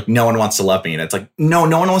going to be like, no one wants to love me. And it's like, no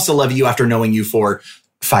one wants to love you after knowing you for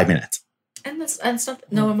 5 minutes. And stuff.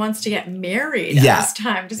 No one wants to get married Yeah. at this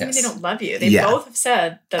time. Doesn't mean they Yes. don't love you. They Yeah. both have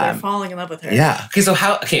said that they're falling in love with her. Yeah. Okay, so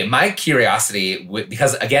my curiosity,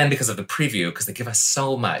 because of the preview, because they give us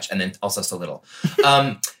so much and then also so little.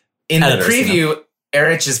 In the Editors, preview,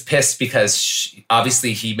 Erich is pissed because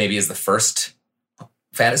obviously he maybe is the first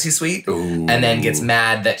fantasy suite Ooh. and then gets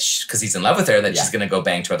mad that because he's in love with her that she's going to go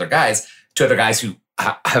bang to other guys who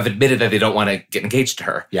have admitted that they don't want to get engaged to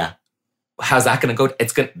her. Yeah. How's that going to go?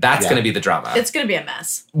 That's going to be the drama. It's going to be a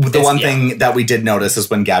mess. The one thing that we did notice is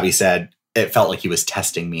when Gabby said it felt like he was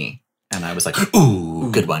testing me. And I was like, ooh,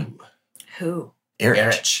 good one. Who?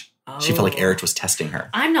 Erich. She felt like Oh. Erich was testing her.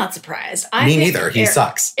 I'm not surprised. Me neither. He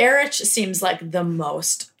sucks. Erich seems like the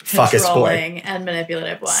most Fuckest boy. controlling and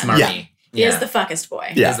manipulative one. Smarmy. Yeah. He is the fuckest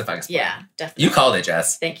boy. Yeah. He is the fuckest boy. Yeah, definitely. You called it,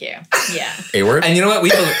 Jess. Thank you. Yeah. A word? And you know what? We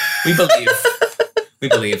believe. We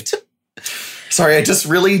believed. Sorry, I just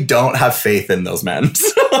really don't have faith in those men.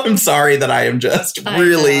 So I'm sorry that I am just I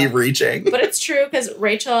really know. reaching. But it's true because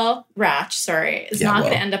Rachel Ratch, is not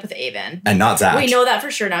going to end up with Avon. And not Zach. We know that for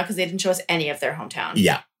sure now because they didn't show us any of their hometown.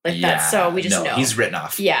 Yeah. Like that's so we just no, know. he's written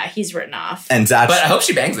off. Yeah, he's written off. And Zach. But I hope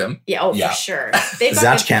she bangs him. Yeah, Yeah. for sure. They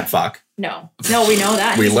Zach fucking- can't fuck. No, we know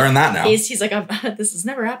that. We learned that now. He's like, this has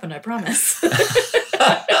never happened, I promise.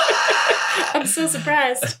 I'm so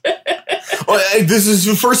surprised. This is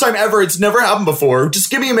the first time ever. It's never happened before. Just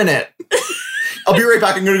give me a minute. I'll be right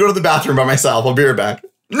back. I'm going to go to the bathroom by myself. I'll be right back.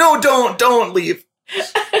 No, don't leave.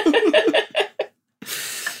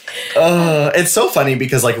 It's so funny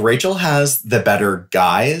because like Rachel has the better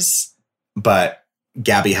guys, but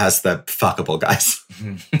Gabby has the fuckable guys.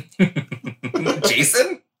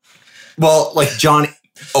 Jason? Well, like John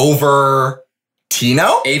over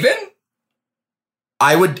Tino. Avon?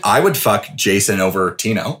 I would fuck Jason over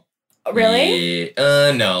Tino. Really?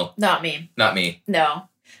 Yeah, no. Not me. Not me. No.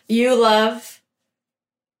 You love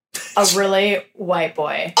a really white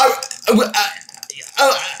boy. Are we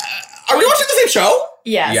watching the same show?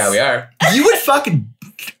 Yes. Yeah, we are. You would fuck. Tino.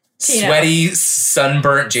 Sweaty,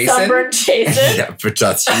 sunburnt Jason? Sunburned Jason. Yeah, but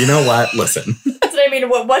just you know what? Listen. That's what I mean.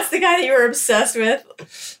 What's the guy that you were obsessed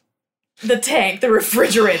with? The tank, the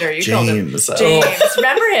refrigerator. You called him James. James.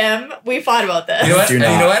 Remember him? We fought about this. You know what? Do And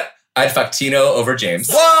not. you know what? I'd fuck Tino over James.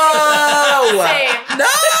 Whoa! Same. No!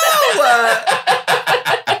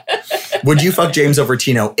 Would you fuck James over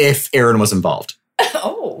Tino if Aaron was involved?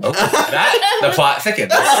 Oh. The plot thickens.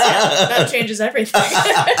 That changes everything.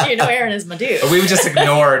 You know Aaron is my dude. We would just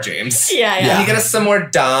ignore James. Yeah. Can you get us some more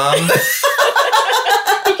Dom?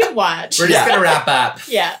 You can watch. We're just gonna wrap up.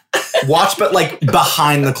 Yeah. Watch, but like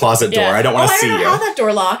behind the closet door. Yeah. I don't want to see I don't know you. how that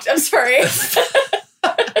door locked. I'm sorry.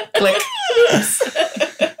 Click.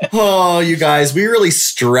 Oh, you guys, we really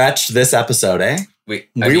stretched this episode, eh? We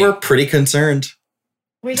were pretty concerned.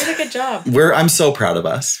 We did a good job. I'm so proud of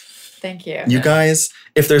us. Thank you. You guys,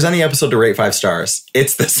 if there's any episode to rate 5 stars,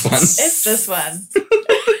 it's this one. It's this one.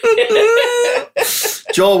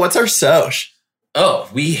 Joel, what's our soch? Oh,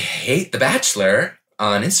 we hate The Bachelor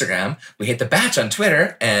on Instagram. We hate The Batch on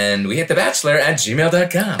Twitter. And we hate The Bachelor at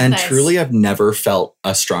gmail.com. And Nice. truly, I've never felt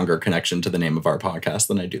a stronger connection to the name of our podcast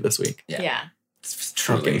than I do this week. Yeah.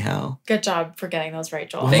 Fucking Truly. hell. Good job for getting those right,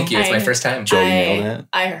 Joel. Thank you. It's my first time. Joel, you nailed it.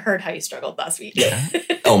 I heard how you struggled last week. Yeah.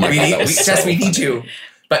 Oh my God, that was so Jess, we need funny. you.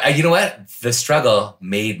 But you know what? The struggle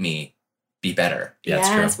made me be better. Yeah, it's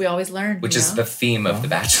yes, true. we always learn. Which you is know? the theme of The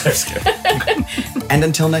Bachelor. And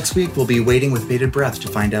until next week, we'll be waiting with bated breath to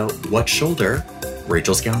find out what shoulder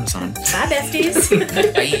Rachel's gown is on. Bye, besties.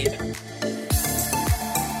 Bye.